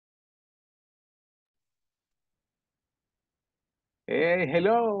Hey,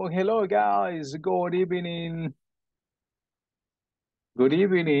 hello guys. Good evening. Good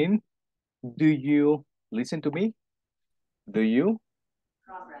evening. Do you listen to me? Do you?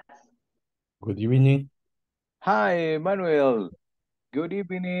 Good evening. Hi, Manuel. Good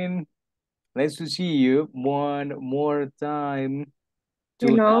evening. Nice to see you one more time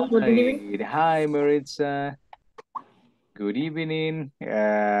Hello, good evening. tonight. Hi, Maritza. Good evening,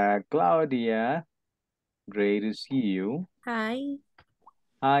 Claudia. Great to see you. Hi.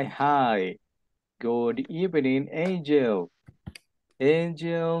 Hi. Good evening, Angel.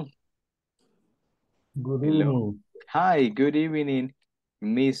 Angel, Good hello. evening. Hi, good evening,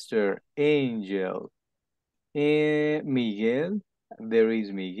 Mr. Angel. Miguel, there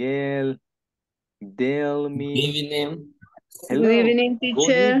is Miguel. Good Delmi, evening. Good hello. evening, Good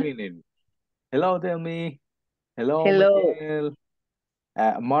teacher. evening. Hello, Delmi. Hello, Hello. Miguel.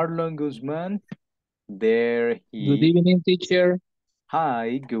 Marlon Guzman, there Good he. evening, teacher.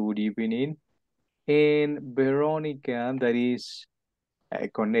 Hi, good evening. And Veronica, that is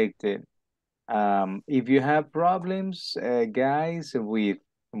connected. If you have problems, guys, with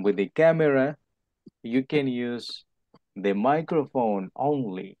the camera, you can use the microphone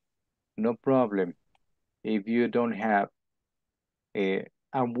only, no problem. If you don't have a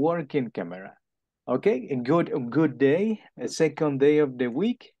working camera, okay. A good day, a second day of the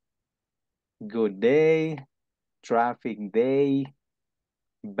week. Good day, traffic day,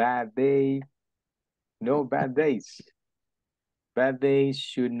 bad day. No bad days. Bad days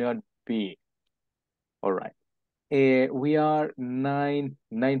should not be. All right. We are nine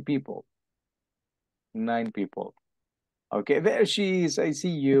people. Nine people. Okay, there she is. I see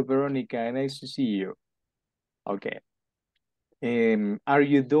you, Veronica. Nice to see you. Okay. Are Good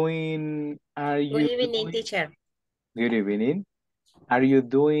you evening, doing, teacher. good evening. Are you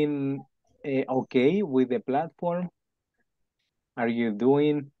doing okay with the platform? Are you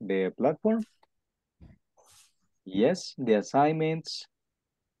doing the platform? Yes, the assignments.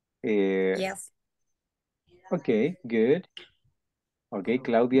 Uh, Yes. okay, good. Okay,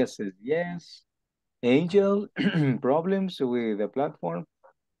 Claudia says yes. Angel, problems with the platform?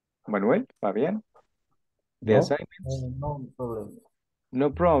 Manuel, Fabian, the No? assignments? No problem. No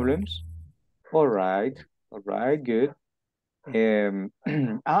problems. All right, good.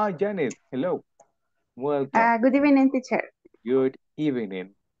 Janet, hello, welcome. Good evening, teacher. Good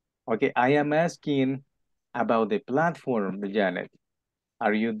evening. Okay, I am asking about the platform, Janet.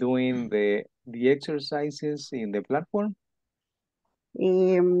 Are you doing the exercises in the platform?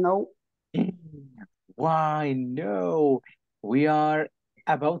 No. Why no? We are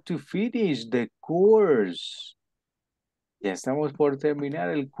about to finish the course. Ya estamos por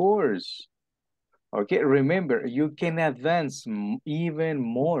terminar el course. Okay, remember, you can advance even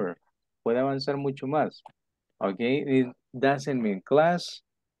more. Puede avanzar mucho más. Okay, it doesn't mean class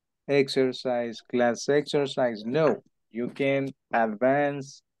exercise. No, you can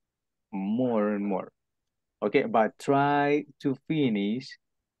advance more and more. Okay, but try to finish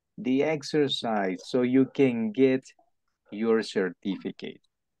the exercise so you can get your certificate.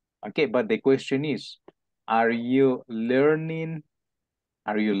 Okay, but the question is, are you learning?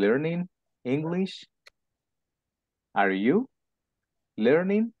 Are you learning English? Are you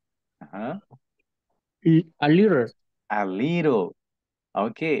learning? Uh-huh. A little. A little.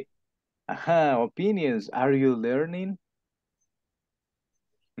 Okay. Opinions. Are you learning?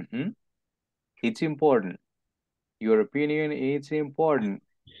 It's important. Your opinion is important.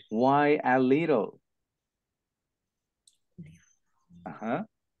 Why a little? Uh-huh.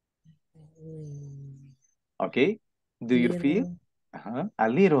 Okay. Do you feel?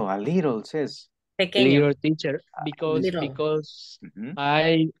 Little. A little says. Pequeño. Little, teacher. Because Little. because Mhm.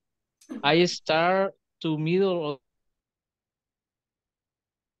 I I start to middle of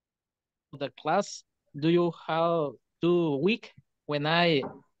the class. Do you have 2 week when I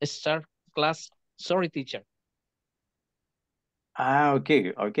start class? Sorry, teacher.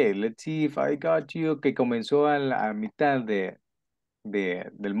 Okay. Let's see if I got you. Que comenzó a mitad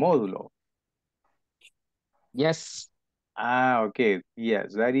del módulo. Yes. Okay.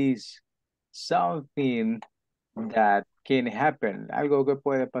 Yes, that is something that can happen. Algo que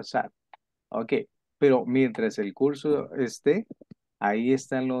puede pasar. Ok, pero mientras el curso esté, ahí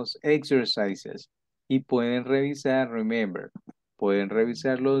están los exercises y pueden revisar, remember, pueden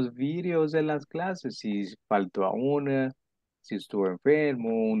revisar los videos de las clases si faltó a una, si estuvo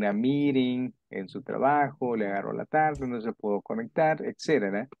enfermo, una meeting en su trabajo, le agarró la tarde, no se pudo conectar,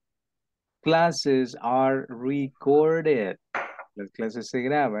 etcétera. Classes are recorded. Las clases se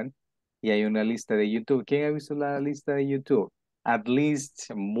graban y hay una lista de YouTube. ¿Quién ha visto la lista de YouTube? At least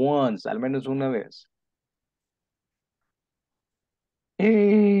once, al menos una vez.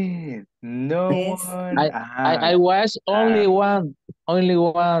 No Yes. one. I watch only one,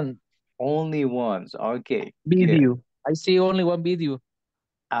 Only once. Okay, good. video. I see only one video.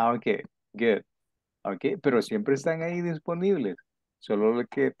 Ok, good. Ok, pero siempre están ahí disponibles. Solo lo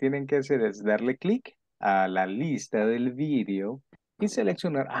que tienen que hacer es darle clic a la lista del vídeo y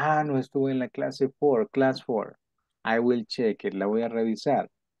seleccionar, no estuve en la clase 4, class 4. I will check it, la voy a revisar.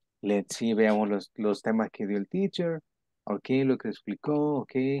 Let's see, veamos los temas que dio el teacher. Ok, lo que explicó,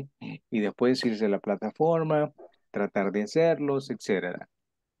 ok. Y después irse a la plataforma, tratar de hacerlos, etcétera.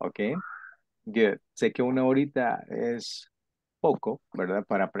 Ok, good. Sé que una horita es poco, ¿verdad?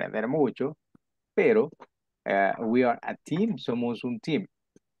 Para aprender mucho, pero we are a team, somos un team.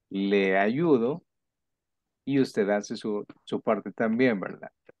 Le ayudo y usted hace su parte también, ¿verdad?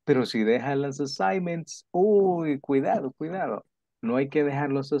 Pero si deja los assignments, uy, cuidado, cuidado. No hay que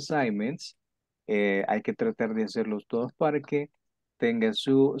dejar los assignments, hay que tratar de hacerlos todos para que tenga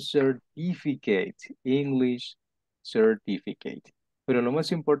su certificate, English certificate. Pero lo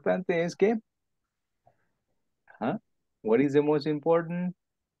más importante es que, what is the most important?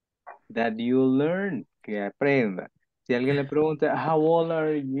 That you learn, que aprenda. Si alguien le pregunta, how old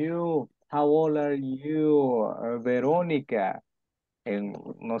are you? How old are you, Verónica? En,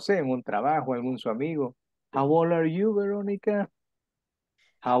 no sé, en un trabajo, algún su amigo. How old are you, Verónica?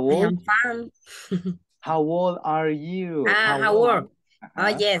 How I old? am fun. How old are you? How work. Oh,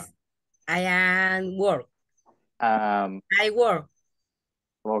 Ajá. yes. I am work. Um, I work.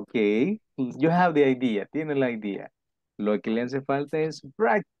 ok, you have the idea, tiene la idea. Lo que le hace falta es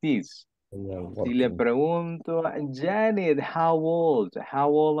practice. Si le pregunto, Janet, how old? How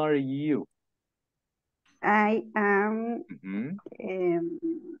old are you? I am Ujú.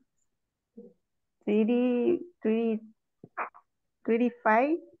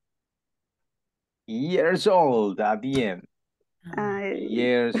 35. Years old, bien. I,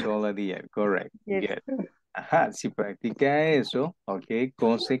 Years old, bien, correct, yes. good. Ajá, si practica eso, ok,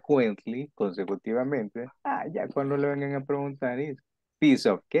 consecutivamente, ya cuando le vengan a preguntar es piece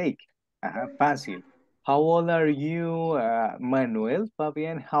of cake. Ajá, fácil. How old are you, Manuel,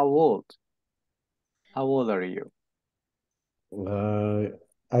 Fabián, how old? How old are you?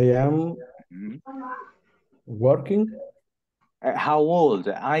 I am Mhm. working. How old?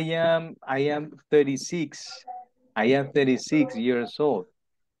 I am 36. I am 36 years old.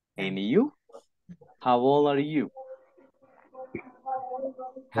 And you? How old are you?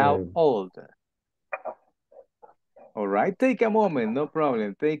 How old? All right, take a moment, no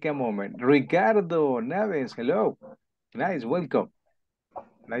problem. Take a moment. Ricardo Naves, hello. Nice, welcome.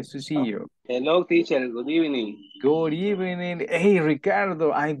 Nice to see you. Hello, teacher. Good evening. Good evening. Hey,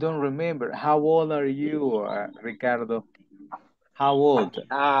 Ricardo, I don't remember. How old are you, Ricardo? How old?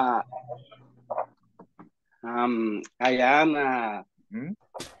 I am Hmm?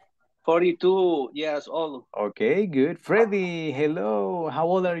 42 years old. Okay, good. Freddy, hello. How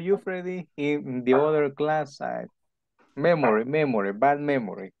old are you, Freddy? In the other class side. Memory, bad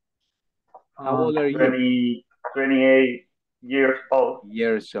memory. How old are you? 28 years old.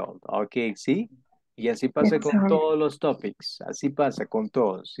 Years old. Ok, sí. Y así pasa con todos los topics. Así pasa con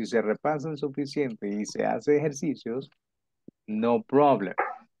todos. Si se repasan suficiente y se hace ejercicios, no problem.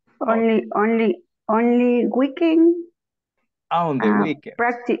 Only weekend. On the weekend.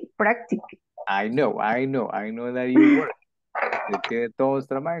 Practice. I know that you work. Es que todos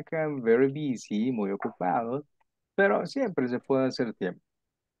trabajan very busy, muy ocupados, pero siempre se puede hacer tiempo.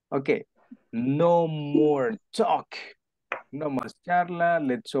 Ok, no more talk. No más charla.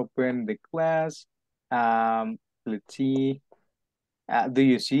 Let's open the class. Let's see. Do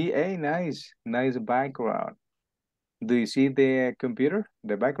you see? Hey, nice background. Do you see the computer,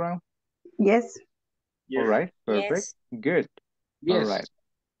 the background? Yes. All right, perfect. Yes. Good. All Yes. right.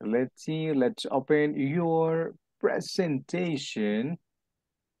 Let's see. Let's open your presentation.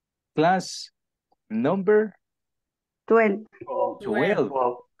 Class number 12. 12.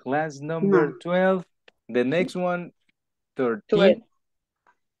 Class number 12. The next one, 13.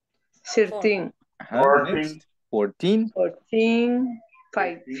 13. Next, 14. 14.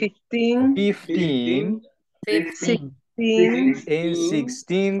 15. 15. 15. 16, And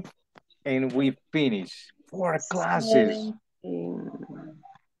 16. And we finish. 4 classes.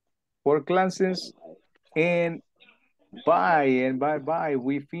 4 classes. And bye,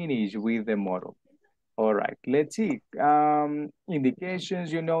 we finish with the model. All right, let's see.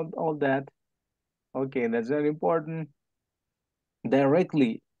 Indications, you know, all that. Okay, that's very important.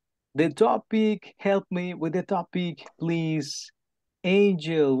 Directly. The topic, help me with the topic, please.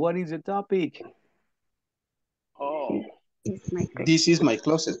 Angel, what is the topic? Oh, It's my This is my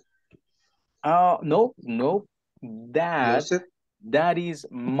closet. No. That, Closet? That is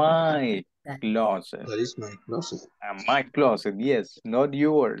my closet. That is my closet. My closet, yes, not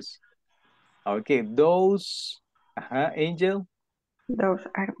yours. Okay, those, Angel, Those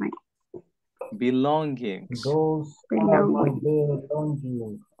are my belongings. Those are my belongings.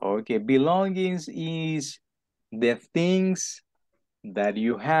 belongings. Okay, belongings is the things that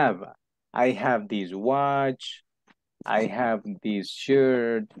you have. I have this watch, I have this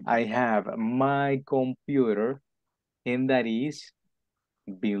shirt, I have my computer, and that is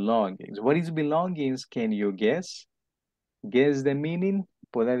belongings. What is belongings? Can you guess? Guess the meaning?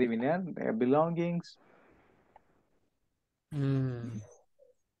 ¿Puede adivinar? Belongings.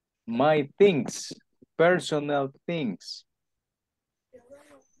 My things, personal things.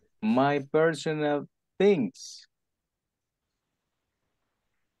 My personal things.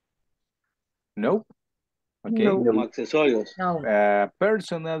 Nope. Okay. No. Como accesorios. No.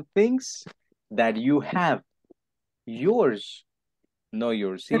 Personal things that you have. Yours. Not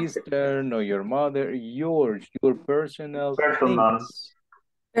your sister, not your mother. Yours. Your personal things.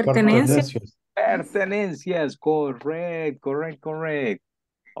 Pertenencia. Pertenencias. Correct, correct, correct.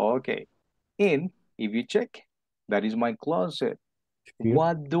 Okay. And if you check, that is my closet.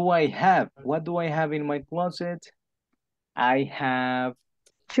 What do I have? What do I have in my closet? I have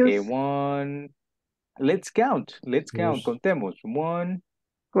a one. Let's count. Let's count. Contemos. 1,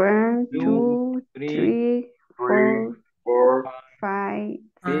 1, 2, 2, 3, 3, 4, 5,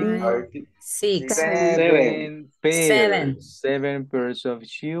 6, 7 pairs. 7. 7 pairs of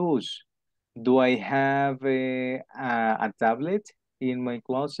shoes. Do I have a tablet in my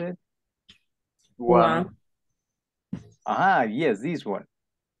closet? 1. Yes, this one.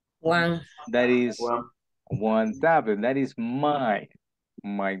 1. That is one tablet. That is my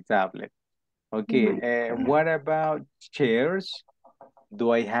tablet. Okay. What about chairs?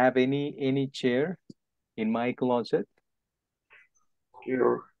 Do I have any chair in my closet?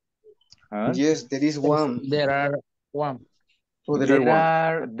 Yes, there is one. There are one. Oh, There one.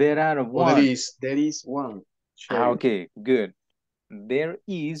 are Oh, one. there is one. Okay, good. There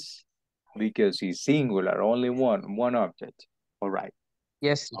is because it's singular, only one object. All right.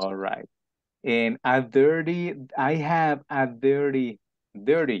 Yes. All right. And a dirty, I have a dirty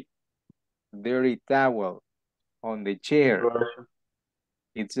towel on the chair.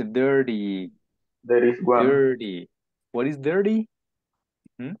 It's a dirty. There is one. Dirty. What is dirty?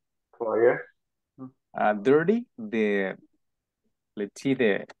 Dirty, let's see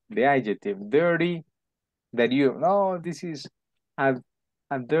the adjective. Dirty, that you, this is a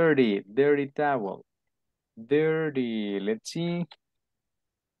dirty towel. Dirty, let's see.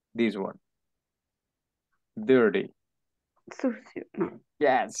 This one. Dirty. Sucio. No.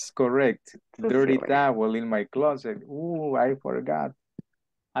 Yes, correct. Sucio, Dirty right. towel in my closet. Ooh, I forgot.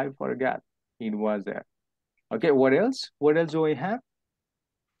 It was there. Okay, what else? What else do I have?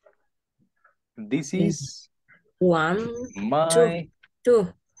 This is 1, my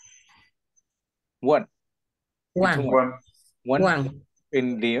 2. one. It's 1. One.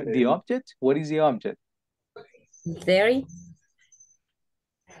 In the object? What is the object? Very.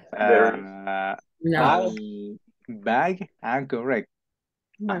 No. Bag. Correct.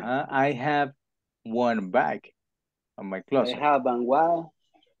 I have one bag on my closet. I have one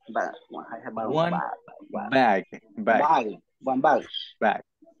bag. One bag. Bag.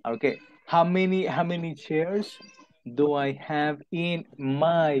 Okay. How many chairs do I have in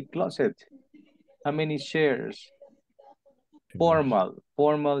my closet? How many chairs? Formal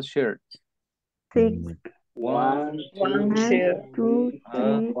shirts. 6. 1, 1, 2,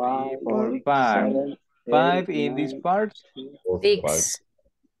 3, 4, 5. 5 in this part. 6.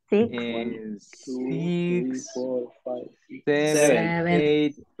 6. And 6, 7, 7,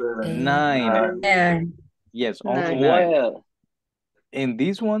 8, 9. 7. Yes, only 9. Well, And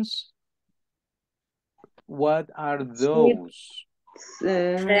these ones, what are those?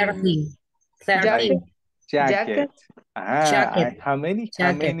 13. Jacket. Jacket. Jacket. How many? Jacket.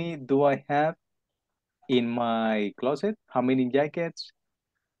 How many do I have in my closet? How many jackets?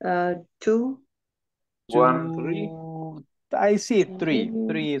 2. 2. 3. I see 3.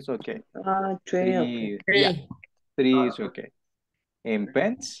 3 is okay. 3. Okay. 3. Yeah, 3 is okay. And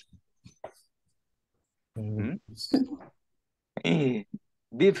pants?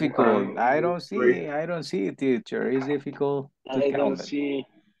 Difficult. I don't see it, teacher. It's difficult to I count don't them. see.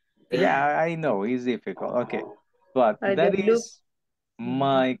 Yeah, I know it's difficult. Okay. But that is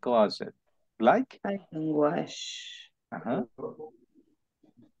my closet. Like? I can wash. 3.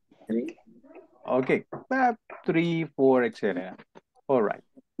 Okay. 3, 4, etc. All right.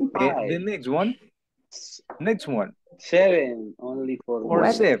 The next one. Next one. 7 only for Or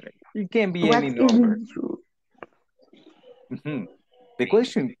 7. It can be any number. Mhm. The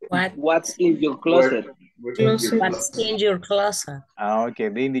question. What's in your closet? What's in your closet? Okay,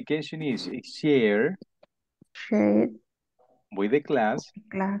 the indication is share Share with the class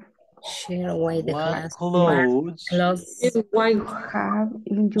class. Share with the what class. clothes Clothes Have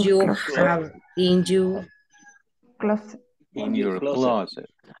in your you closet. have in your Closet. in your closet.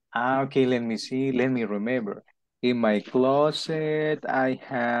 Okay, let me see. Let me remember. In my closet, I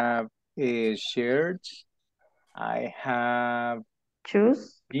have a shirt. I have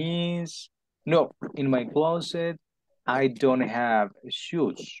Choose. jeans. No, in my closet, I don't have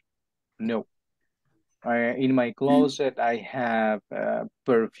shoes. No. In my closet, I have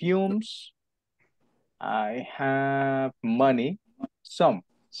perfumes. I have money. Some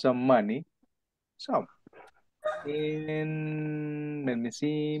money. Some. And let me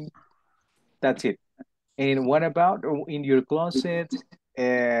see. That's it. And what about in your closet,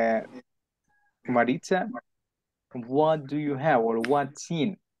 uh, Maritza? What do you have or what's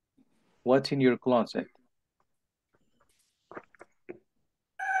in? What's in your closet?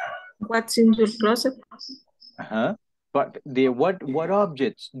 What's in your closet? Uh-huh. But what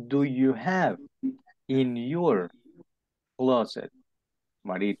objects do you have in your closet,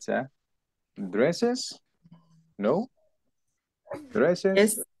 Maritza? Dresses? No? Dresses?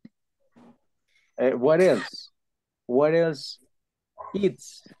 Yes. What else? What else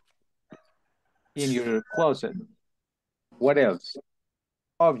is in your closet? What else?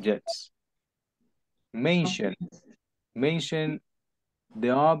 Objects. Mention. Mention the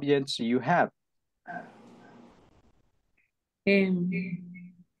objects you have.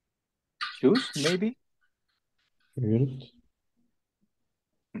 Shoes, maybe? Mm-hmm.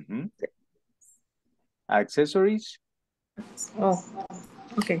 Accessories Oh,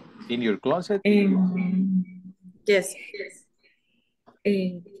 okay. in your closet? Yes.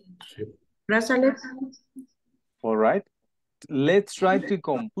 Bracelet. All right. Let's try to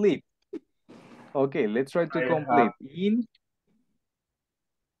complete. Okay, let's try to complete.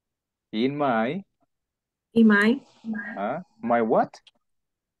 In my my what?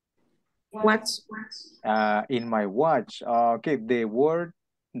 Watch. In my watch. Okay, the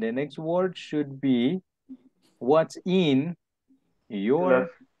next word should be what's in your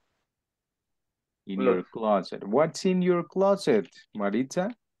closet. What's in your closet,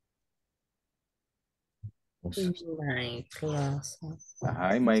 Marita? in my closet.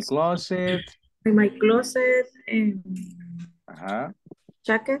 In my closet. In my closet.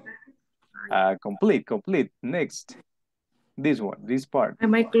 Jacket. Complete. Next. This one, this part. In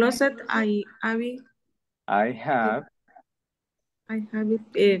my closet, I have it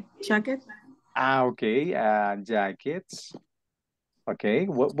a jacket. Okay, jackets. Okay,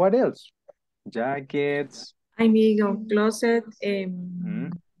 what else? Jackets. I'm in your closet.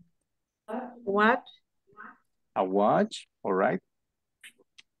 What? A watch, all right.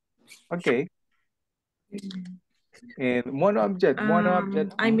 Okay. And one object.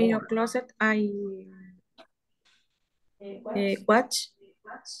 I'm in your closet. Watch.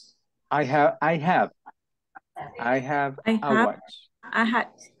 I have a watch. I have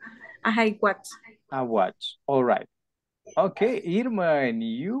what? A watch. All right. Okay, Irma, and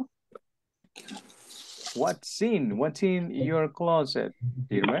you? What's in your closet,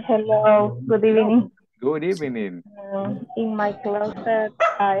 Irma? Hello, good evening. Good evening. In my closet,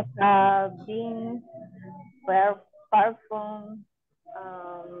 I have jeans, perfume,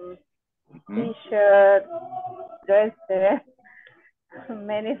 t-shirt, dresses,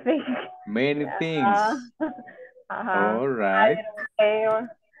 many things. Many things. All right.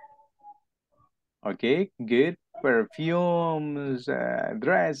 Hair. Okay, good. Perfumes,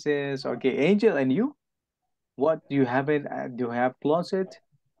 dresses. Okay, Angel, and you? What do you have in? Do you have closet?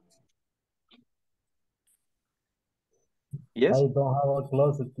 Yes. I don't have a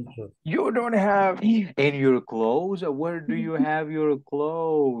closet, teacher. You don't have in your clothes. Where do you have your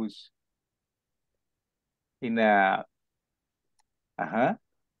clothes? In a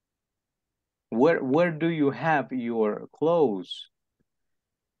Where do you have your clothes?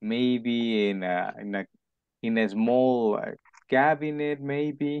 Maybe in a small cabinet,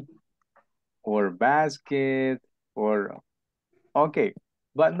 maybe, or basket, or okay,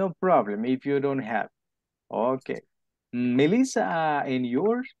 but no problem if you don't have. Okay, Melissa, in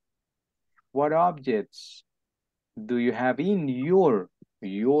yours, what objects do you have in your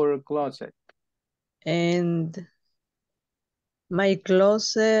closet? And my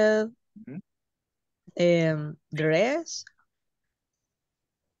closet, dress,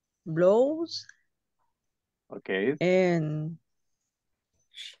 blouse, Okay, and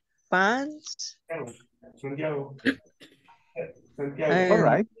pants. all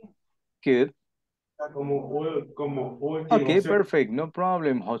right, good. Okay, perfect. No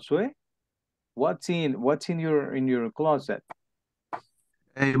problem, Josue. What's in your closet?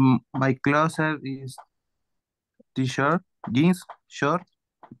 My closet is t-shirt, jeans, short,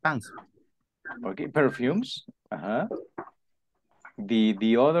 pants. Okay, perfumes. The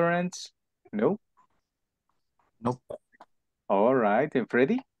deodorants? No. Nope. All right, and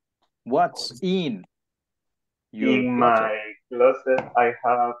Freddy, what's in your In closet? my closet, I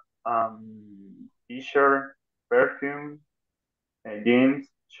have t-shirt, perfume, jeans,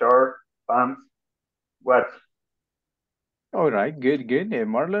 short, pants, watch. All right, good.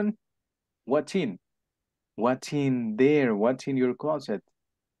 Marlon, what's in? What's in there? What's in your closet?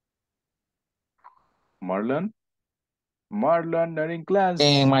 Marlon, not in class.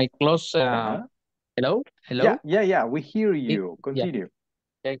 In my closet, hello? Yeah, we hear you. Yeah. Continue.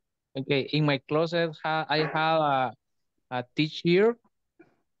 Okay. In my closet, I have a t-shirt,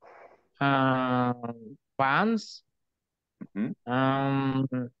 pants,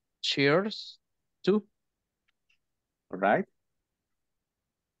 shirts too. All right.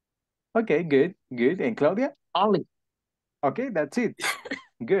 Okay, good. And Claudia? Only. Okay, that's it.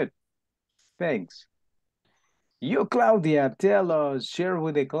 Good. Thanks. You, Claudia, tell us, share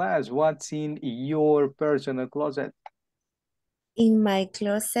with the class what's in your personal closet. In my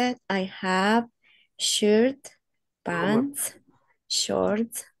closet, I have shirt, pants,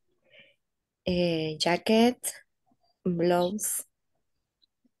 shorts, a jacket, blouse.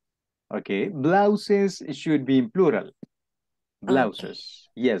 Okay, blouses should be in plural. Blouses,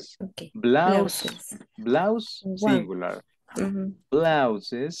 Okay. yes. Okay. Blouse, One. singular.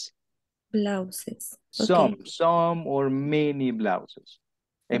 Blouses, Blouses. some Okay. or many blouses.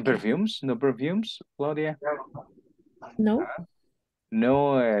 And Okay. perfumes? No perfumes, Claudia? No.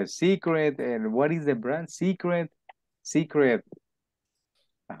 No, Secret. And what is the brand? Secret.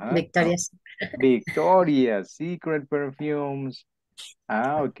 Victoria's. Victoria's Secret perfumes.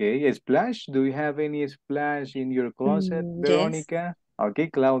 Okay. Splash. Do you have any splash in your closet, Yes. Veronica? Okay,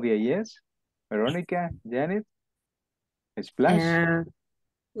 Claudia, yes. Veronica, Janet? Splash?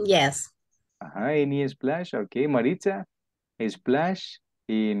 Yes. Any splash? Okay, Maritza? Splash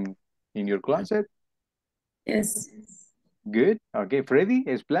in your closet? Yes. Good. Okay, Freddy,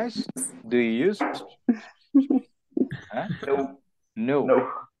 splash? Do you use? No.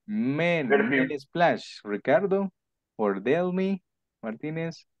 Men splash. Ricardo or Delmi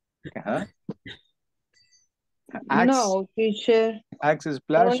Martinez? No, teacher. Axe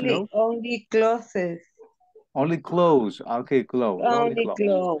splash? No. Only clothes. Only clothes. Okay, clothes. Only Only clothes.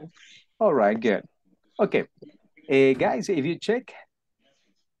 clothes. All right, good. Okay. Guys, if you check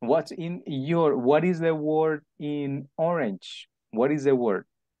what is the word in orange? What is the word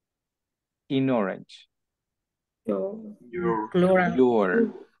in orange? Plural.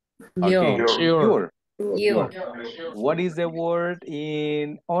 Your. Okay, Your. your. What is the word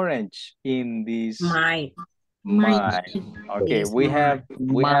in orange in this? My. Okay, Yes, we have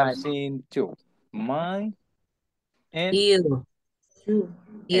My. seen two. My and You.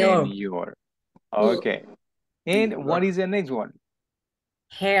 and your. Okay. And what is the next one?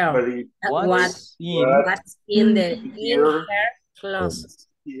 Hair. What's What's in the Here. hair closet?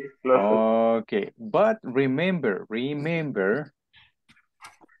 Okay, but remember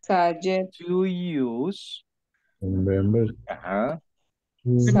Subject. to use Remember.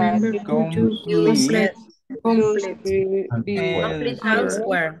 Remember to complete Complete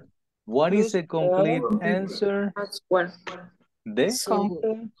answer. What is a complete answer? The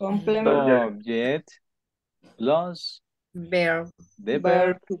subject plus Verb. the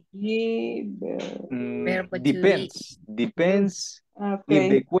verb. to be. Verb to Depends. Depends if Okay.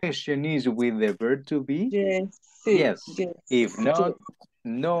 the question is with the verb to be. Yes. If not,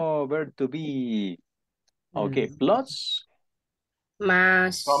 no verb to be. Okay, plus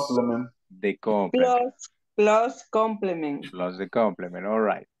Más. Complement. the complement. Plus complement. Plus the complement. All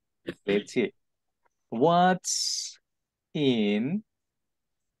right. Let's see. What's in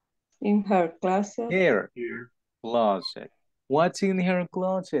her closet? her closet? What's in her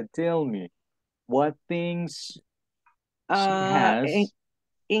closet? Tell me. What things she has?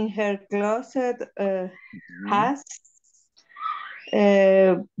 In her closet has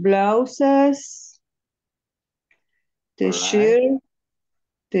blouses, t-shirt,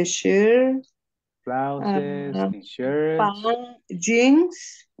 Blouses, t-shirts,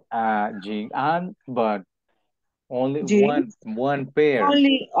 jeans, but only jeans. one pair.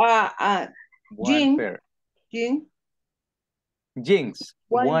 Only One pair. Jeans.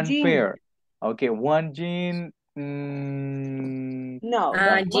 One jean. pair. Okay, one jean. Not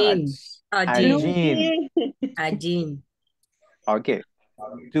Jean. much. A jean. A jean. Okay.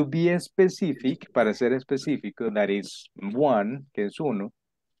 To be specific, para ser específico, that is one, que es uno,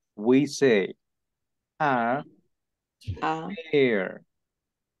 we say a pair.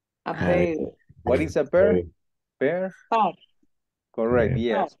 A pair. What is a pair? Pair? Pair. Correct,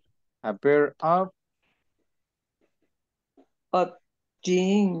 yes. A pair of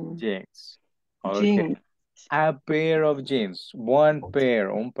Jeans. jeans. Okay. A pair of jeans. One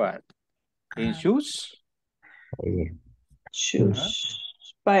pair, un par. In shoes? Shoes.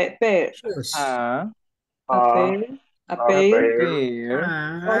 Pair. A pair. A pair. pair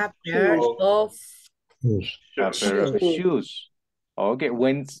A pair of a pair of shoes. Okay,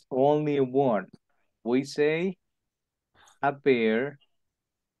 when it's only one, we say a pair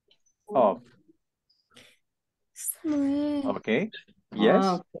of. Okay,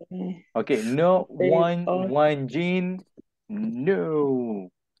 yes. Okay, no one jean, no.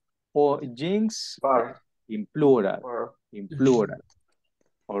 Or jeans in plural. In plural.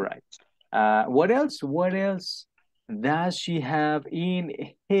 All right. What else? What else does she have in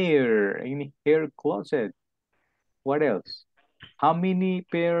her closet? What else? How many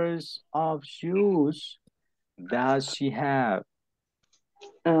pairs of shoes does she have?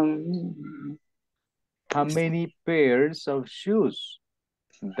 How many pairs of shoes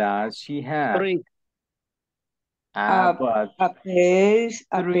does she have? Three. But A pair.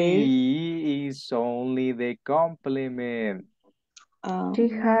 three is only the complement. She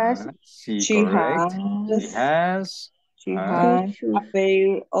has. Correct. She has A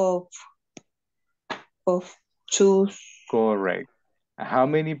pair of shoes. Correct. How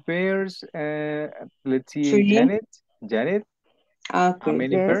many pairs? Let's see, Three. Janet. How Okay.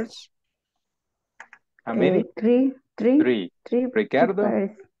 many pairs? How many? Three. Ricardo,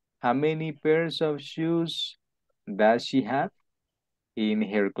 how many pairs of shoes does she have in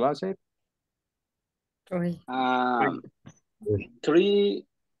her closet? Three.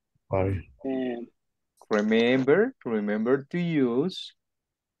 Remember to use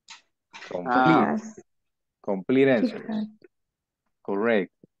complete answers.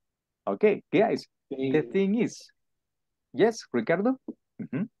 Correct. Okay, guys, the thing is, yes, Ricardo?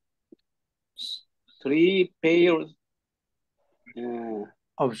 Three pairs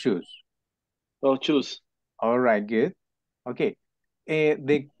of shoes. All right, good. Okay.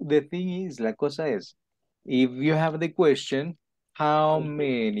 The thing is, la cosa es, if you have the question, how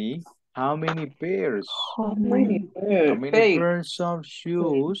many pairs? How many Pairs of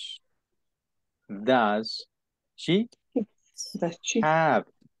shoes does she have?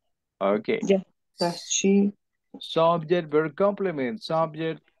 Okay. Yes, does she? Subject, verb, complement.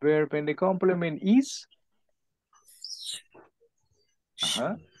 Subject, verb, and the complement is?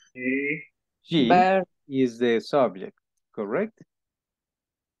 She Verb. is the subject, correct?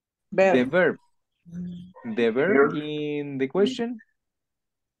 Verb. The verb. The verb in the question?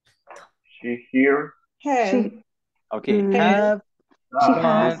 She here. Okay, have.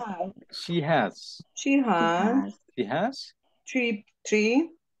 She has.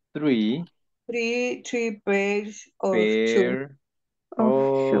 Three pairs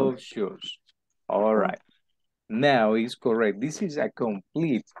of shoes. All right. Now is correct. This is a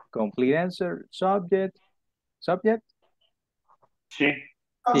complete answer. Subject. She.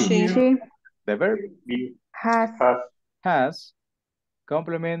 The verb has.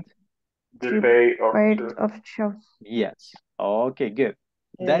 Complement. The pair of shoes. Yes. Okay, good.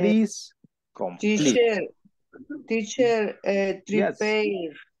 That is complete. Teacher, three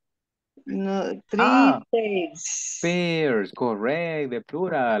pairs. No, pairs. Pairs, correct, the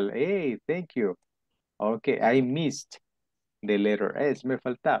plural. Hey, thank you. Okay, I missed the letter S, me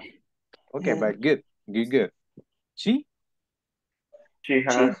faltaba. Okay, but good. She? She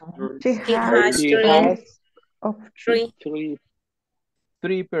has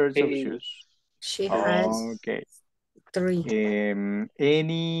three pairs of shoes. She has okay. three.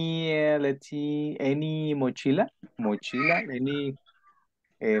 Any, let's see, any mochila? Any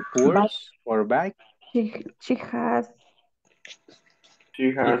purse or bag? She has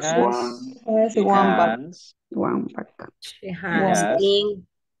one bag. She has in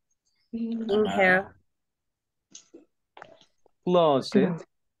her closet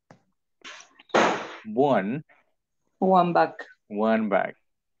one bag.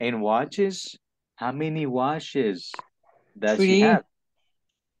 And watches? How many washes does she have?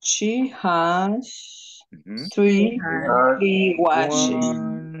 She has three washes.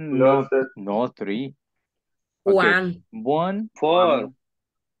 No, three. Okay. One. Four.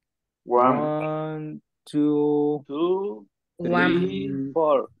 One, two, three,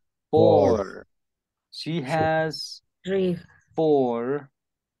 four. She has four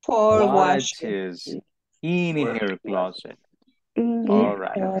watches in her closet. All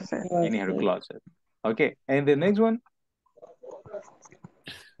right. In her closet. Okay. And the next one?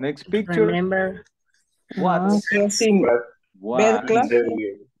 Next picture. Remember. What's Bed closet.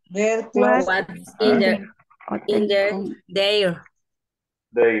 Bed closet. What's in their hotel in their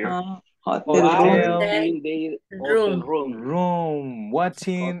hotel room. room. What's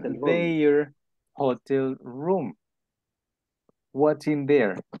in Hotel room. their hotel room? What's in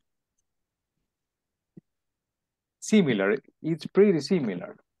there? Similar. It's pretty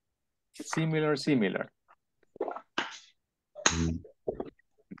similar. Similar.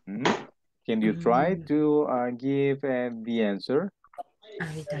 Can you try to give the answer?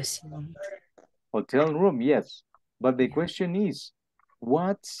 Habitación. Hotel room, yes. But the question is,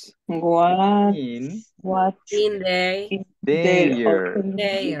 what's in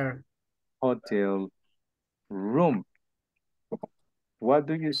their hotel room? What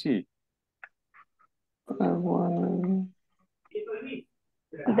do you see?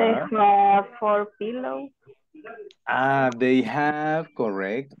 They have 4 pillows. They have,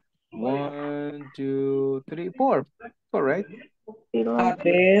 correct. 1, 2, 3, 4. Correct.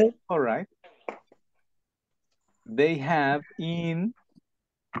 All right. They have in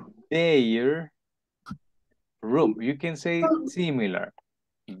their room. You can say similar.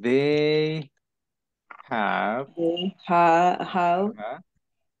 They have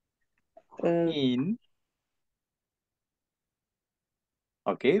in.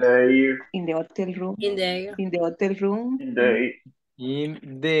 Okay. In the hotel room. In the hotel room. In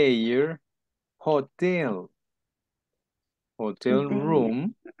their hotel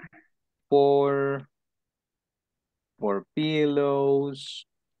room for pillows.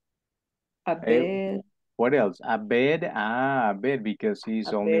 A bed. What else? A bed. A bed because he's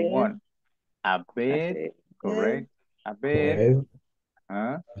only one. A bed. Correct. A bed.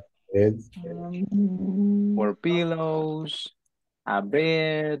 For pillows. A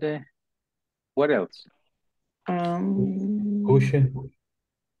bed. What else? Cushion.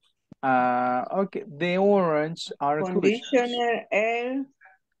 Okay. The orange are Conditioner, air.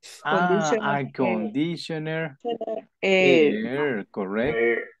 A conditioner, air,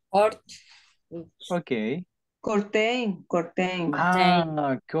 correct. Okay. Curtain. Curtains.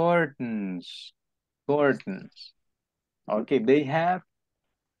 Okay, they have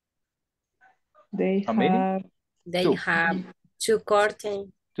how many? They have 2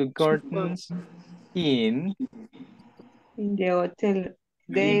 curtains. 2 curtains in the hotel.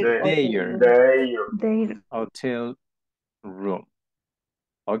 Their hotel room.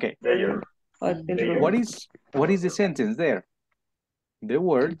 Okay. What is the sentence there? The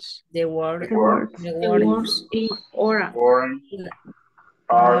words in ora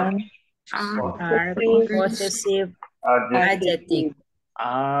are possessive adjective.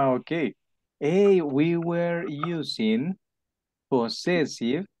 Okay. Hey, we were using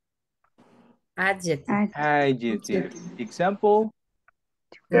possessive adjective. Example?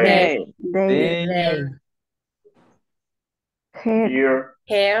 They. Hair.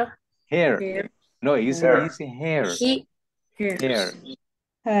 No, it's hair. Hair.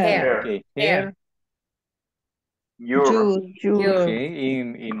 Okay, hair. Your. Okay,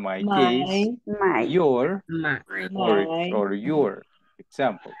 in my case, your or your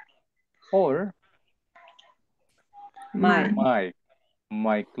example. Or my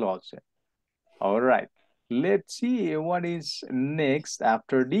closet. All right. Let's see what is next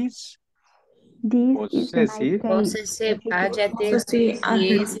after this. Possessive adjective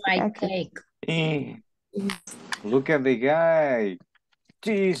is my cake. Look at the guy.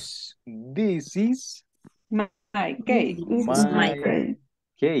 This is my cake. My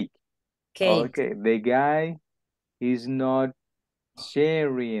cake. Okay, the guy is not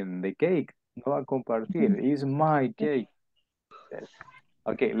sharing the cake. No va a compartir. It's my cake.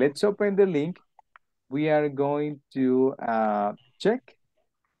 Okay, let's open the link. We are going to check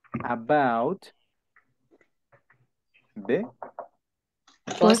about the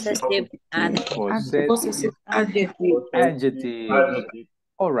possessive adjectives.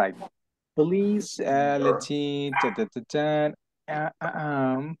 All right. Please, let's see.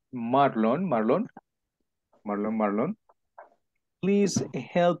 Marlon. Please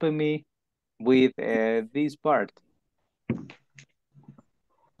help me with this part.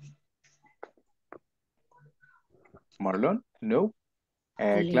 Marlon? No?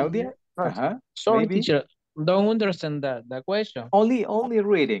 Claudia? Sorry, maybe? teacher. Don't understand the question. Only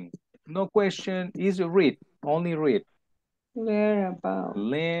reading. No question is read. Only read. Learn about.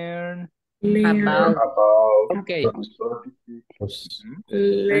 Okay.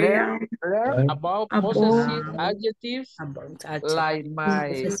 Learn about possessive adjectives like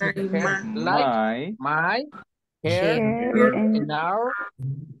my here and now,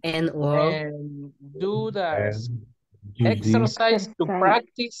 and work. and do the Using. exercise to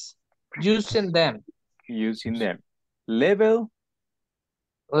practice using them. Using them. Level,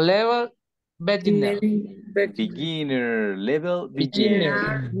 Level beginner. beginner. Level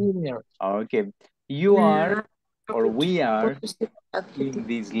beginner. Beginner. Okay. You are or we are in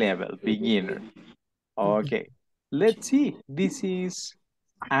this level, beginner. Okay. Let's see. This is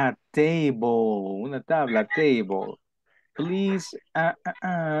a table. Una tabla, table. Please,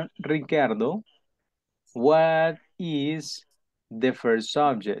 Ricardo, what is the first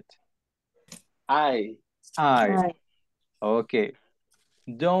subject? I. Okay.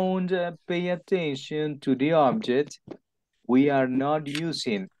 Don't pay attention to the object. We are not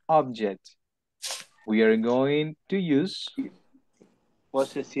using object. We are going to use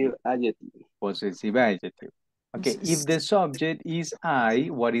Possessive adjective. possessive adjective. Okay, if the subject is I,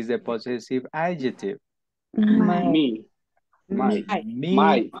 what is the possessive adjective? Me.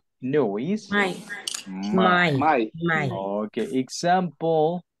 Me. No, is my. Okay,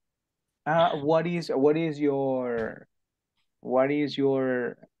 example. What is your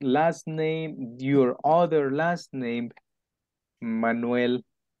last name? Your other last name, Manuel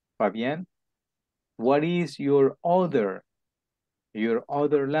Fabian. What is your other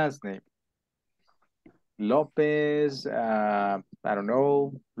last name? Lopez, I don't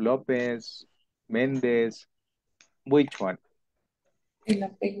know, Lopez, Mendez, which one?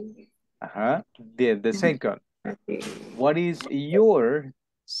 The second. What is your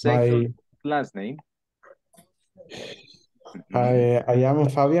second last name? I am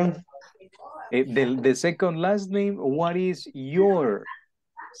Fabian. The second last name, what is your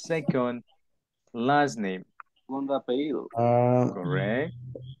second last name? Apellido. Correct.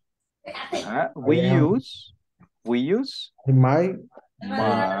 We use my,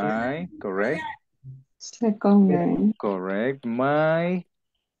 correct. Second name. Correct. My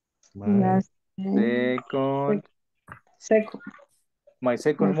Last name. my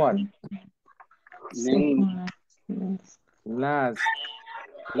second what? Name. Last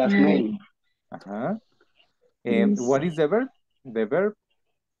name. And what is the verb? The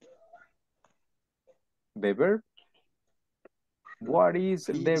verb? What is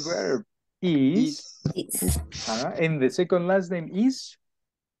the verb? Is. And the second last name is?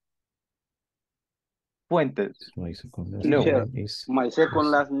 Fuentes. No. My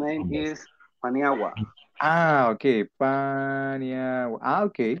second last name is Paniagua. Okay. Paniagua.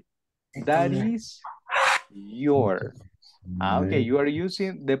 Okay. That is your. Okay, you are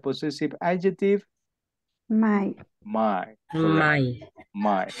using the possessive adjective my. My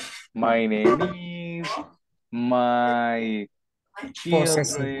name is, my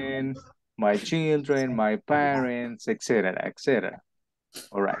children, my parents, etc., etc.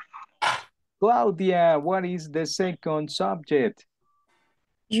 All right. Claudia, what is the second subject?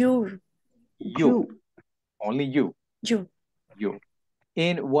 You. Only you. You.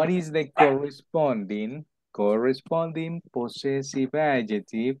 And what is the corresponding possessive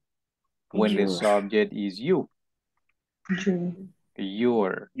adjective when the subject is you?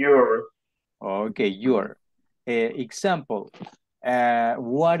 Your. Okay, your. Example.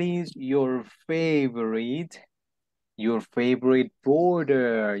 What is your favorite food?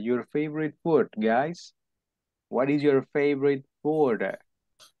 Your favorite food, guys? What is your favorite food?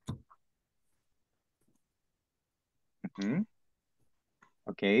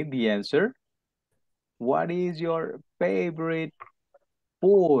 Okay, the answer. What is your favorite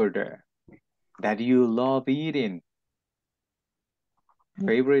food that you love eating?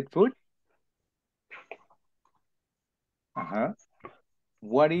 Favorite food?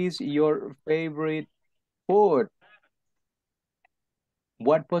 What is your favorite food?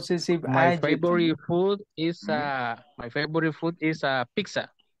 What possessive adjective? Favorite food is pizza.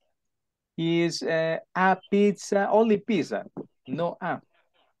 Is a pizza, only pizza, no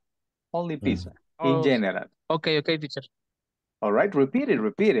only pizza in general. Okay, teacher. All right, repeat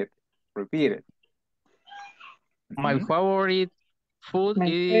it. My favorite food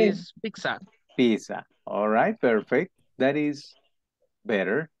is pizza. Pizza. All right, perfect. That is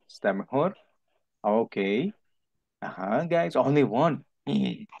better. Está mejor. Okay. Guys, only one.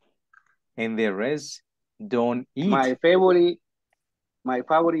 And the rest don't eat. My favorite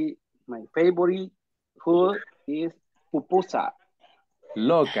food is pupusa.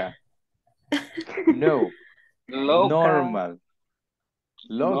 Loca. No. Loca. Normal.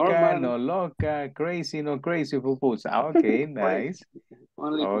 Loca, no loca, crazy, no crazy, pupusa. Okay, nice.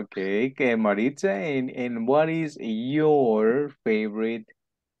 Okay, okay, Maritza, and what is your favorite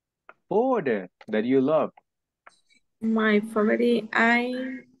food that you love? My favorite, I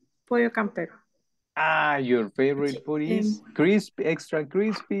pollo campero. Your favorite food is crispy, extra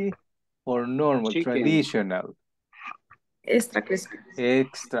crispy, or normal, Chicken. traditional? Extra crispy.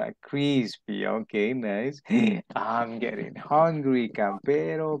 Extra crispy. Okay, nice. I'm getting hungry.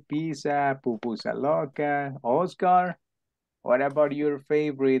 Campero, pizza, pupusa loca. Oscar, what about your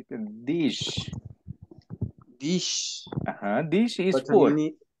favorite dish? Dish. Dish is But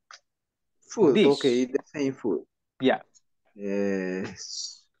food. Food, Dish. okay, the same food. Yeah.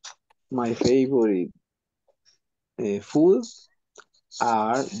 My favorite foods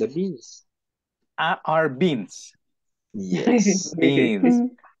are the beans. Are beans. Yes.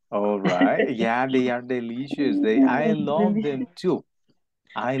 Beans. All right. Yeah, they are delicious. I love them too.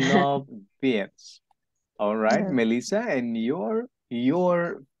 I love beans. All right, Melissa, and your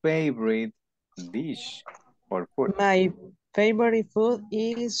favorite dish or food? My favorite food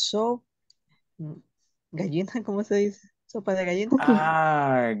is soup. Gallina, ¿cómo se dice? Sopa de gallina.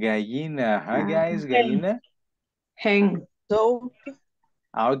 Gallina. Hi, guys, gallina. Hen. Soup.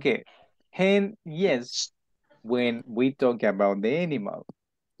 Okay. Hen, yes, when we talk about the animal.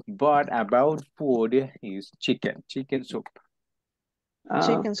 But about food is chicken soup.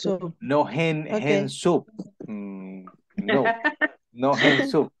 Chicken soup. No hen soup. No, no hen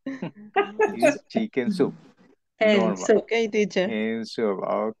soup. It's chicken soup. Hen soup. Okay, teacher. Hen soup.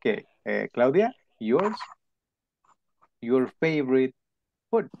 Okay. Claudia, yours? Your favorite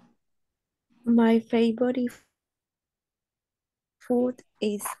food? My favorite food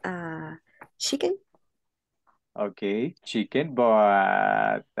is chicken. Okay, chicken,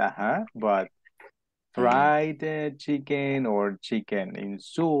 but fried chicken or chicken in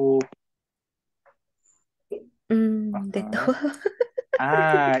soup. De todo.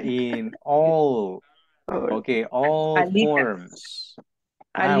 In all. Okay, all Alita. forms.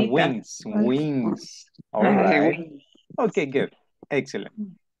 Alita. Wings. All right. Okay, good. Excellent.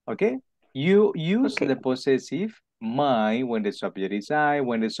 Okay. You use the possessive my when the subject is I,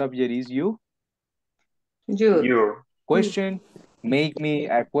 when the subject is you. You. Question. Make me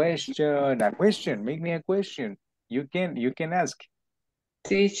a question. A question. Make me a question. You can ask.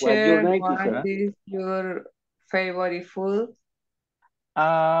 Teacher, What is your favorite food?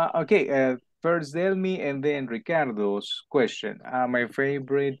 Okay. First, Delmi and then Ricardo's question. My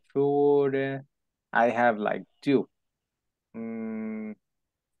favorite food. I have like two.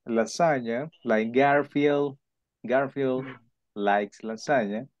 Lasagna, like Garfield. Garfield likes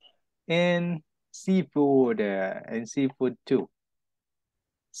lasagna, and seafood too.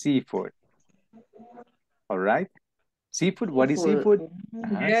 Seafood. All right. Seafood. What is seafood?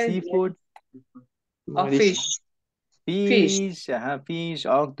 Yes, Seafood. Fish. Fish. Fish,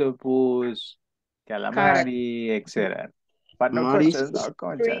 octopus, calamari, etc. But no conchas, no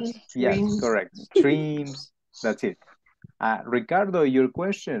conchas. Yes, correct. Streams. That's it. Ricardo, your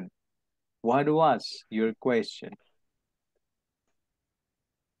question. What was your question?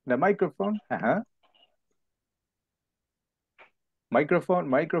 The microphone?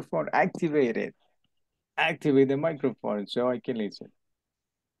 Microphone activated. Activate the microphone so I can listen.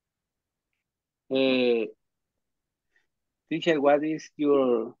 Teacher, what is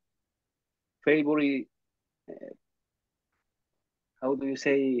your favorite, how do you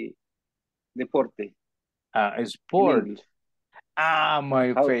say, deporte? Sport.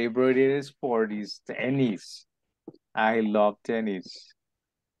 My favorite sport is tennis. I love tennis.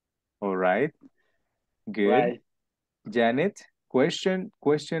 All right. Good. Right. Janet, question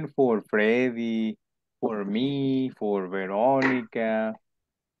for Freddy, for me, for Veronica,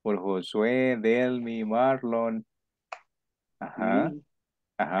 for Josue, Delmi, Marlon.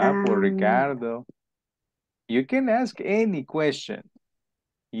 For Ricardo. You can ask any question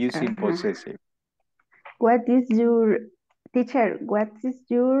using possessive. What is your teacher? What is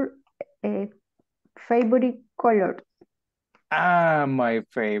your favorite color? My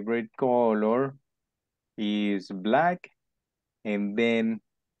favorite color is black and then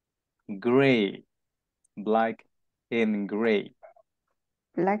gray. Black and gray.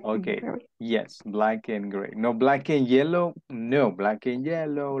 Black okay. And gray. Yes, black and gray. No black and yellow. No, black and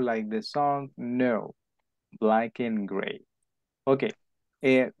yellow like the song. No, black and gray. Okay.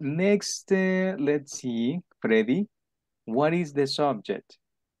 Next, let's see, Freddy. What is the subject?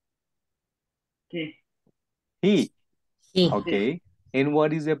 He. Okay. And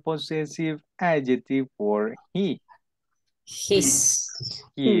what is the possessive adjective for he? His.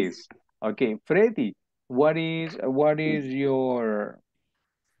 His. Okay, Freddy, what is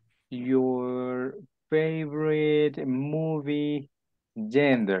your favorite movie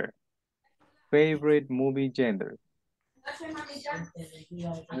gender? Favorite movie gender?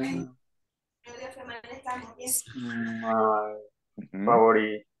 My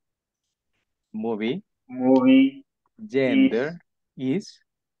favorite Movie. Movie. Gender is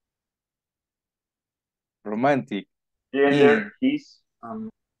romantic. Gender is.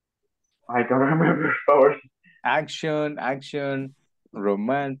 I don't remember. Sorry. Action,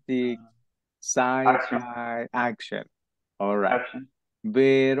 romantic, sci-fi, action. All right. Action.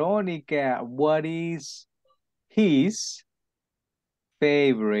 Veronica, what is his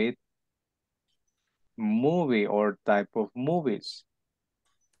favorite movie or type of movies?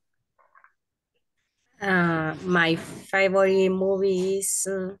 My favorite movie is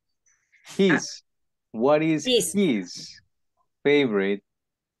What is his favorite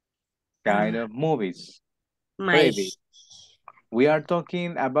kind of movies? Freddy. We are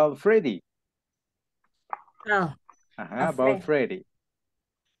talking about Freddy. About Freddy.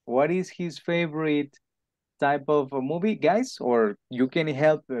 What is his favorite type of a movie, guys? Or you can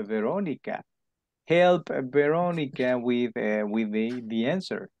help Veronica. Help Veronica with the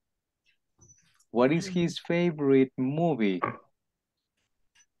answer. What is his favorite movie?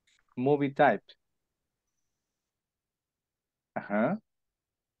 Movie type. I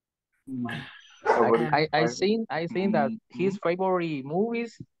think that his favorite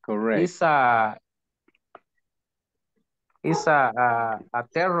movies correct is a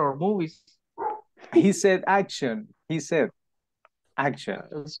terror movies. He said action. He said action.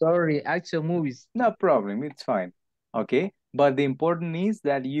 Sorry, action movies. No problem. It's fine. Okay. But the important is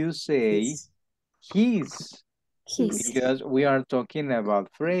that you say his. Because we are talking about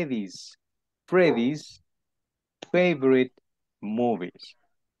Freddy's favorite movies.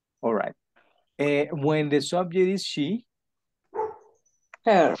 All right. When the subject is she,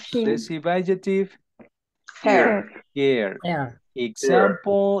 Her. possessive adjective, Her. here.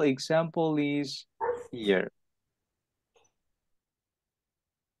 Example is here.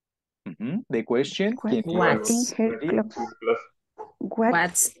 The question.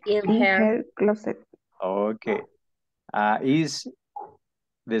 What's in her closet? Okay. Is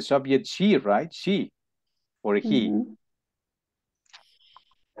the subject she, right? She or he?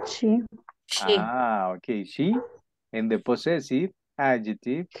 She. Okay. She. And the possessive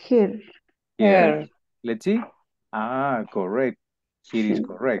adjective. Her. Let's see. Correct. It is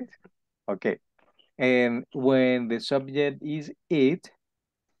correct. Okay. And when the subject is it,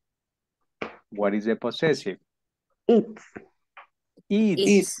 what is the possessive?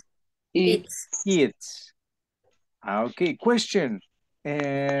 It's. Okay, question.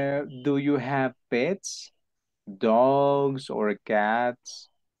 Do you have pets? Dogs or cats?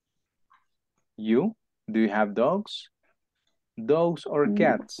 You? Do you have dogs? Dogs or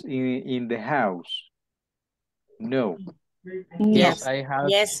cats in the house? No. Yes, I have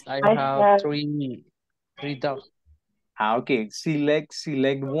three dogs. Okay, select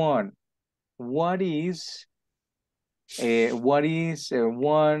one. What is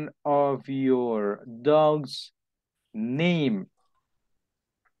one of your dog's name?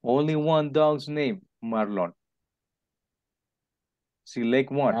 Only one dog's name, Marlon.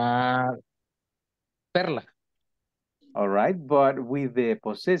 Select one. Perla. All right, but with the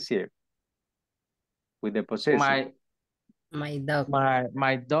possessive. With the possessive. My dog.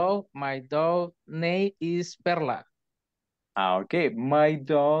 My dog name is Perla. Okay, my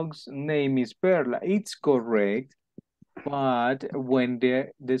dog's name is Perla. It's correct, but when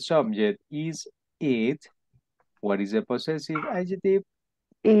the subject is it, what is the possessive adjective?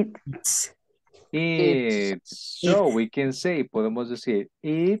 It's. So we can say, podemos decir,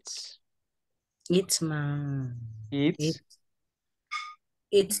 it's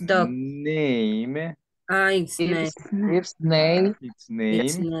dog. Name. Its name.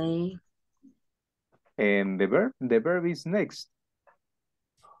 And the verb is next.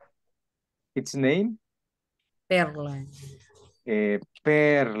 Its name? Perla.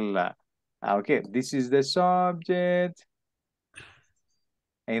 Perla. Okay, this is the subject.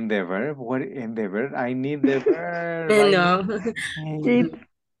 And the verb? What in the verb? I need the verb. No.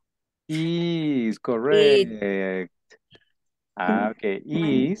 Is correct. Okay,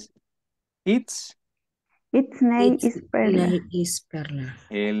 is. Its name is Perla.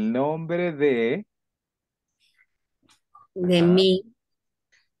 El nombre de mí.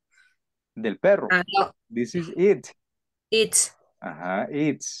 Del perro. No. This is it. It's.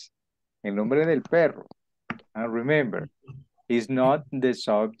 It's. El nombre del perro. Remember, it's not the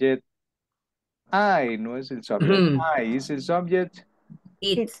subject. I no es el subject. I is el subject.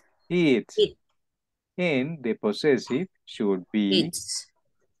 It. And the possessive should be it's.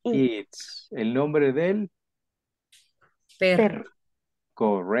 El nombre del perro.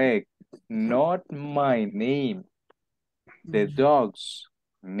 Correct. Not my name. The dog's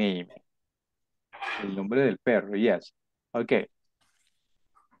name. El nombre del perro, yes. Okay.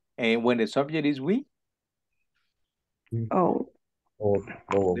 And when the subject is we, Oh.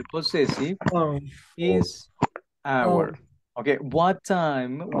 the possessive Oh. is our. Oh. Okay, what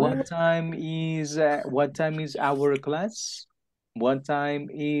time is our class? What time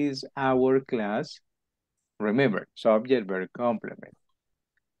is our class? Remember, subject, verb, complement.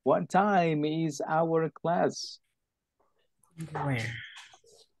 What time is our class? Where?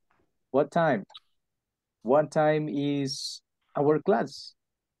 What time? What time is our class?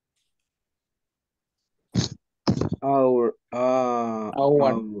 Our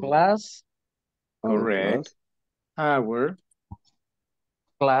class Correct. Our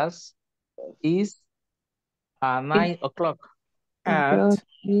class is at 9 o'clock. at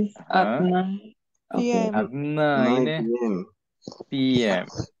Is at 9 PM. at 9 p.m. p.m.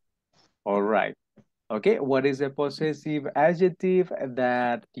 All right. Okay, what is the possessive adjective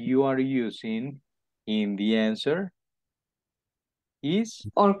that you are using in the answer? Is?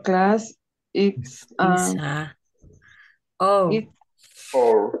 Our class is Oh. it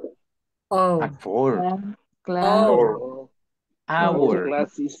Or Oh. At 4. class Oh. Our.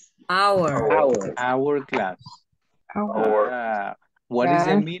 Classes. Our class. our What is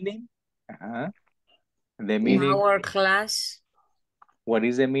the class meaning? The In meaning. our class. What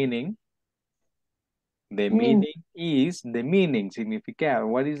is the meaning? The Mean. meaning is the meaning, significado.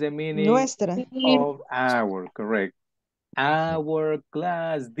 What is the meaning Nuestra. of our? Correct. Our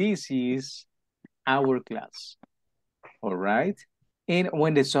class. This is our class. All right. And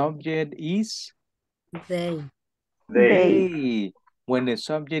when the subject is They. they. When the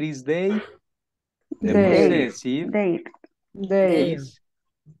subject is they, the They. possessive They. is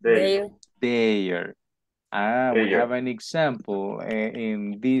Their. their. We Their. have an example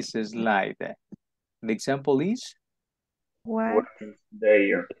in this slide. The example is What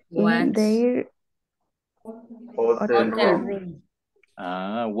their in their Hotel hotel room.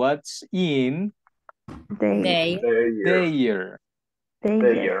 what's in they their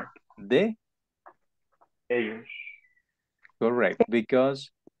their. The theirs correct, because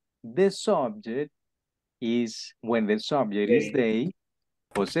the subject is when the subject is they,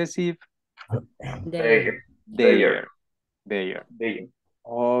 possessive Their. their. their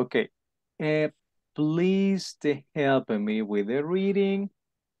Okay. Please help me with the reading.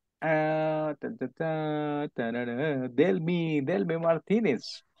 Delmi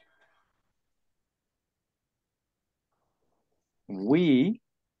Martinez. We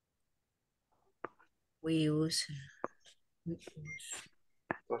use.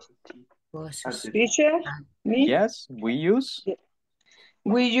 positive Teacher, me? yes, we use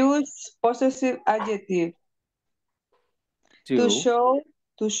We use possessive adjective to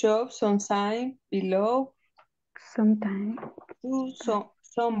show some sign below sometimes to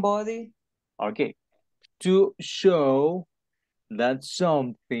somebody. okay, to show that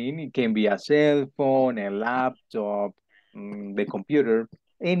something, it can be a cell phone, a laptop, the computer,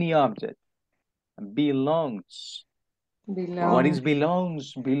 any object belongs. What is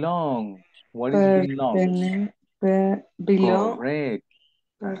belongs? Belongs. What is belongs? Belong. Correct.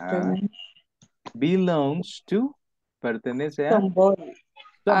 Pertenece. Belongs to, pertenece a Somebody.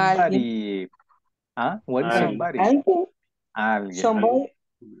 somebody. What is somebody? Alguien. Alguien. Somebody.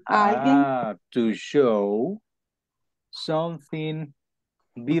 Alguien. To show something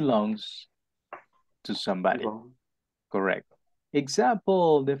belongs to somebody. Correct.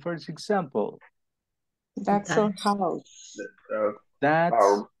 Example, the first example. That's our house. That's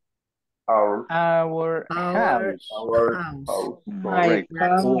our house. My Correct.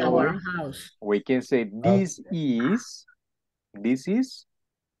 That's Or our house. we can say this is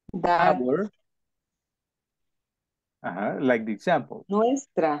that our, like the example.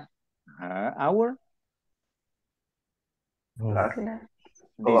 nuestra. Our, class.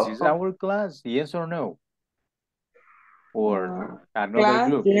 this is our class, yes or no? Or another Class,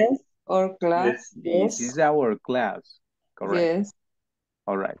 group. yes. Or class, yes. This is our class. Correct. Yes.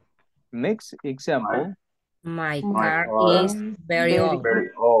 All right. Next example. My My car car is very old. Very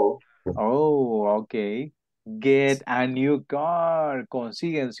old. Oh, okay. Get a new car.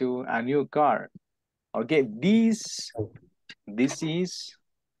 Consíguense a new car. Okay, this is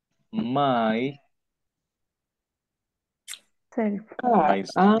my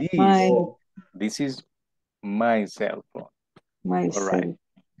this is my cell phone. All right.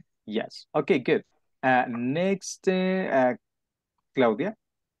 Yes. Okay, good. Next, Claudia.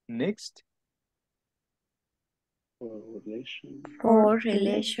 Next. For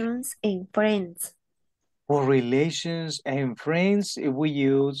relations and friends. For relations and friends, we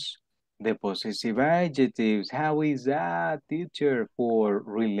use the possessive adjectives. How is that, teacher, for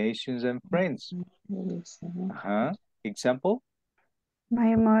relations and friends? Example?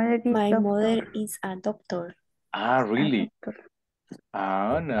 My mother is My doctor. mother is a doctor. Ah, A really? doctor.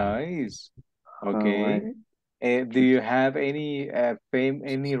 Ah, nice. Okay. Howard. Do you have any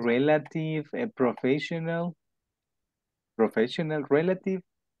any relative, professional relative?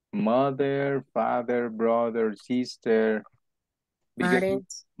 Mother, father, brother, sister, because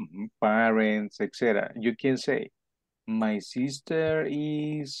Parents. parents, etc. You can say, my sister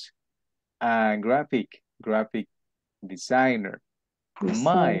is a graphic designer.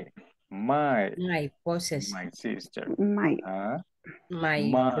 My Possessive. my sister. My. My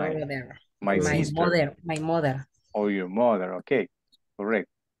brother. My sister. My mother. Or your mother. Okay, correct.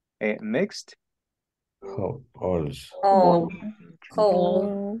 Next. How old? How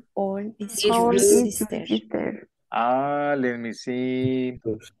old is How your old is your sister? sister? Let me see.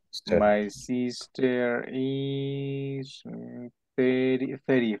 My sister is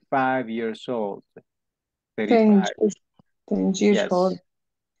 35 years old. 35. 10 years old.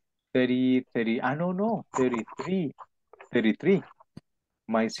 30. No, 33. 33.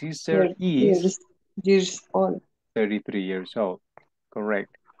 My sister is years old. 33 years old.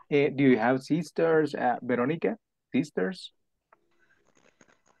 Correct. Do you have sisters, Veronica? Sisters?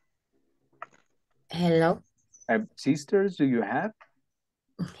 Hello? Sisters, do you have?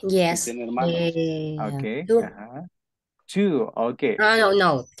 Yes. Okay. Two. Two. Okay.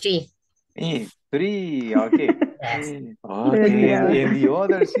 No, three. 3. Okay. Yes. Okay. And the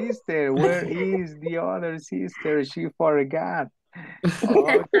other sister, where is the other sister? She forgot.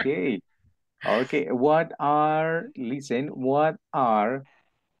 Okay. Okay. What are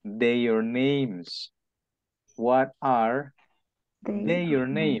their names? What are their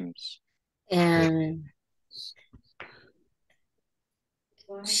names? And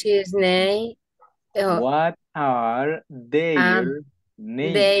she's name. What are their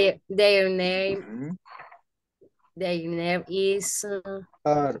names? Their name. Their name is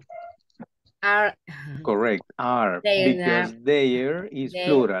are. Correct. Are, because their is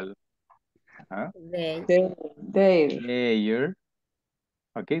plural. Their.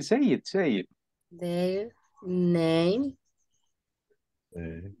 Okay, say it. Their name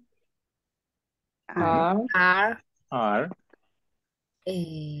are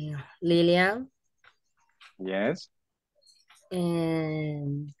Lilian. Yes.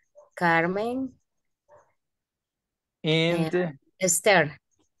 And Carmen. And Esther.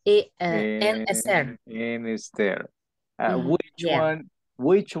 And Esther. And Esther.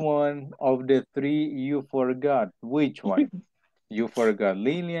 Which one of the 3 you forgot? Which one? You forgot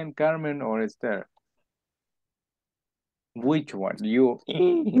Lillian, Carmen, or Esther? Which one? You.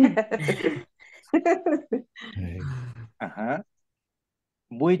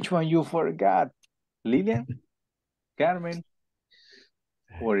 Which one you forgot? Lillian, Carmen,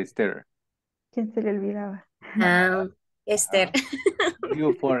 or Esther? ¿Quién se le olvidaba? Esther.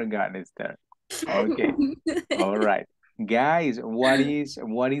 You forgot Esther. Okay. All right. Guys, what is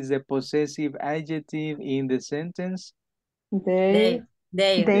the possessive adjective in the sentence? Their.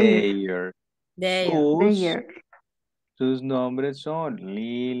 Sus nombres son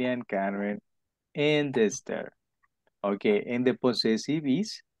Lilian, Carmen, and Esther. Okay, and the possessive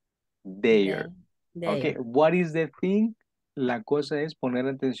is their. Okay, what is the thing? La cosa es poner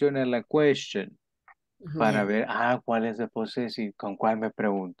atención a la question para ver, ¿cuál es el possessive? ¿Con cuál me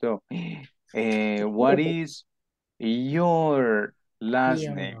preguntó? What is your last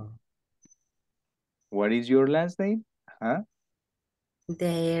name? What is your last name?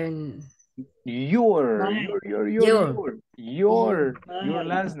 Your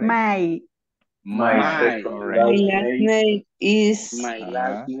last name. My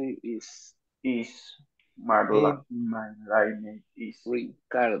last name is Marla. My last name is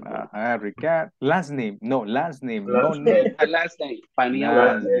Ricardo. Ricardo. Last name. No name. Last name.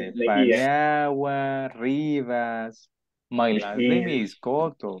 Paniagua, Rivas. My last name is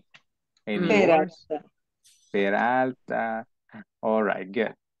Coto. And yours? Peralta. All right,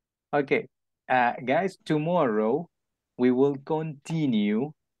 good. Okay, guys, tomorrow we will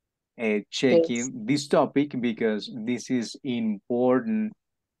continue checking this topic because this is important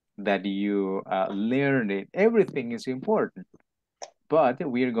that you learn it. Everything is important, but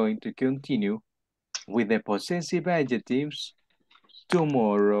we are going to continue with the possessive adjectives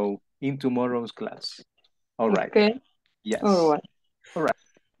tomorrow in tomorrow's class. All right. Okay. Yes. All right. All right.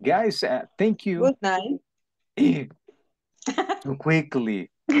 Guys, thank you. Good night. Too quickly.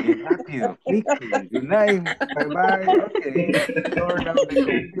 Rápido, quickly. Good night. Bye-bye. Okay. Turn on the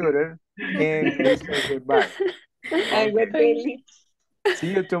computer and we say goodbye. I got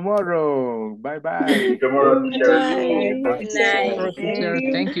See you tomorrow. Bye-bye. Tomorrow, teacher. Good night. Tomorrow, teacher.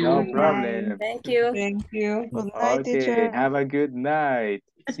 Thank you. No problem. Thank you. Thank you. Good night, Okay, teacher. have a good night.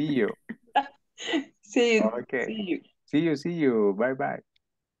 See you. See you. Okay. See you. See you. Bye-bye.